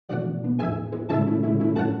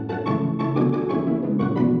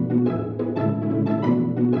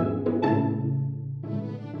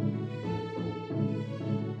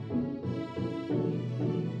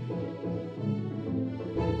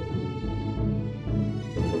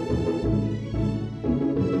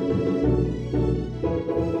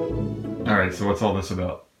Alright, so what's all this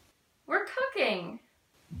about? We're cooking.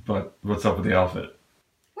 But what's up with the outfit?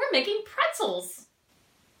 We're making pretzels.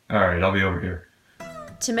 Alright, I'll be over here.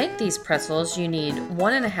 To make these pretzels, you need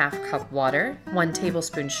 1.5 cup water, 1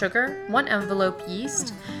 tablespoon sugar, 1 envelope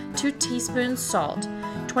yeast, 2 teaspoons salt,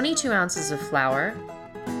 22 ounces of flour,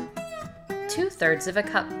 2/3 of a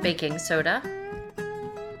cup baking soda,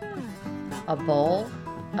 a bowl,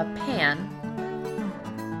 a pan,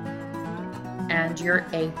 and your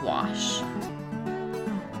egg wash.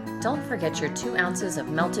 Don't forget your 2 ounces of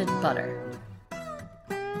melted butter.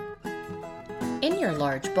 In your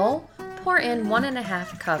large bowl, pour in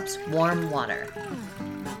 1.5 cups warm water.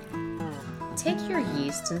 Take your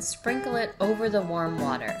yeast and sprinkle it over the warm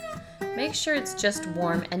water. Make sure it's just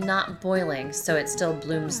warm and not boiling so it still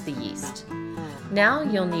blooms the yeast. Now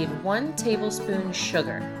you'll need 1 tablespoon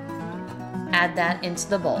sugar. Add that into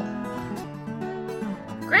the bowl.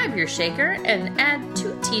 Grab your shaker and add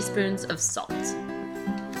 2 teaspoons of salt.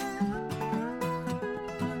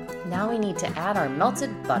 Now we need to add our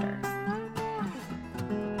melted butter.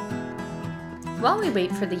 While we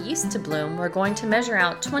wait for the yeast to bloom, we're going to measure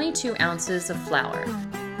out 22 ounces of flour.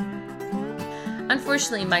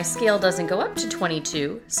 Unfortunately, my scale doesn't go up to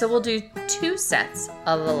 22, so we'll do 2 sets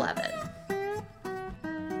of 11.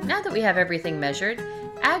 Now that we have everything measured,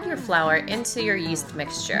 add your flour into your yeast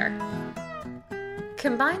mixture.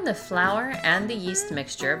 Combine the flour and the yeast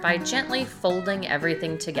mixture by gently folding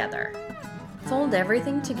everything together. Fold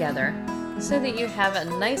everything together so that you have a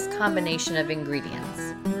nice combination of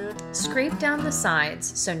ingredients. Scrape down the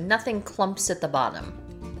sides so nothing clumps at the bottom.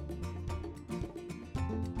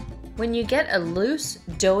 When you get a loose,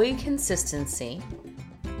 doughy consistency,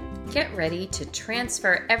 get ready to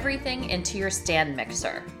transfer everything into your stand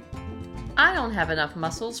mixer. I don't have enough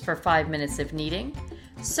mussels for 5 minutes of kneading,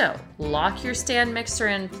 so lock your stand mixer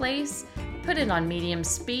in place, put it on medium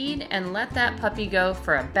speed, and let that puppy go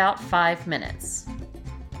for about 5 minutes.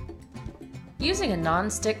 Using a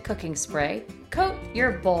non-stick cooking spray, coat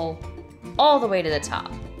your bowl all the way to the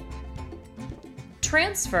top.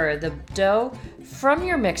 Transfer the dough from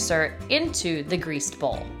your mixer into the greased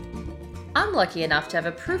bowl. I'm lucky enough to have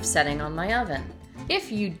a proof setting on my oven.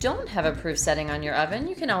 If you don't have a proof setting on your oven,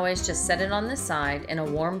 you can always just set it on the side in a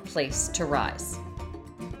warm place to rise.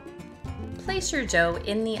 Place your dough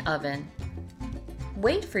in the oven.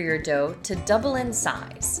 Wait for your dough to double in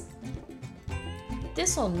size.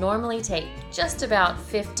 This will normally take just about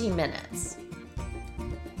 50 minutes.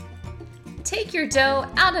 Take your dough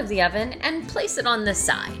out of the oven and place it on the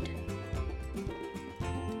side.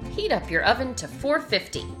 Heat up your oven to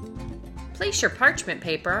 450. Place your parchment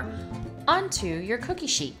paper onto your cookie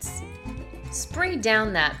sheets. Spray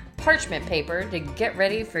down that parchment paper to get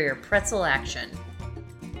ready for your pretzel action.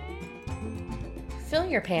 Fill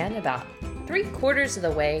your pan about 3/4 of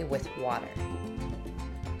the way with water.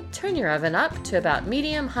 Turn your oven up to about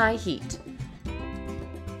medium-high heat.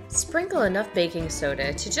 Sprinkle enough baking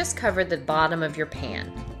soda to just cover the bottom of your pan.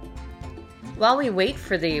 While we wait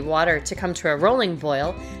for the water to come to a rolling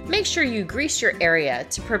boil, make sure you grease your area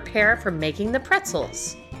to prepare for making the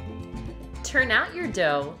pretzels. Turn out your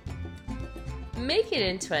dough. Make it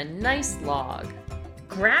into a nice log.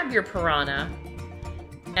 Grab your piranha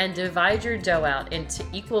and divide your dough out into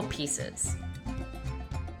equal pieces.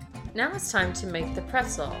 Now it's time to make the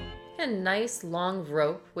pretzel. A nice long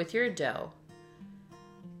rope with your dough.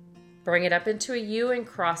 Bring it up into a U and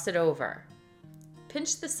cross it over.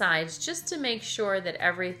 Pinch the sides just to make sure that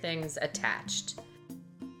everything's attached.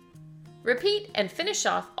 Repeat and finish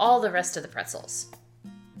off all the rest of the pretzels.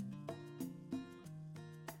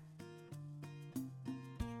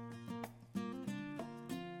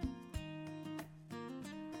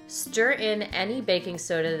 Stir in any baking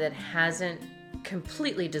soda that hasn't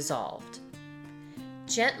completely dissolved.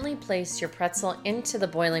 Gently place your pretzel into the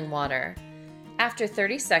boiling water. After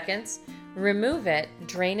 30 seconds, remove it,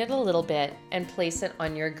 drain it a little bit, and place it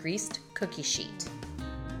on your greased cookie sheet.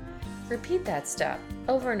 Repeat that step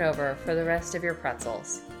over and over for the rest of your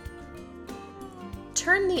pretzels.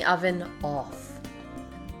 Turn the oven off.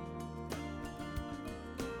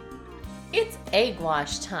 It's egg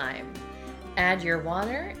wash time. Add your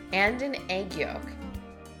water and an egg yolk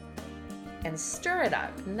and stir it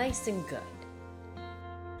up nice and good.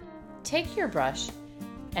 Take your brush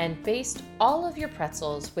and baste all of your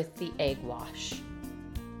pretzels with the egg wash.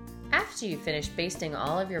 After you finish basting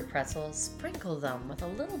all of your pretzels, sprinkle them with a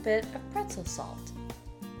little bit of pretzel salt.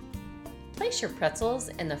 Place your pretzels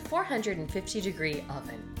in the 450-degree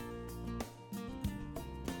oven.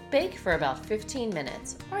 Bake for about 15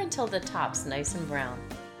 minutes or until the top's nice and brown.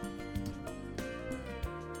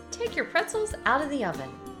 Take your pretzels out of the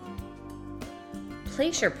oven.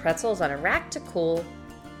 place your pretzels on a rack to cool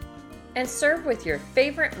and serve with your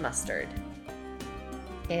favorite mustard.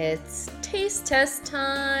 It's taste test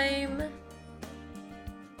time!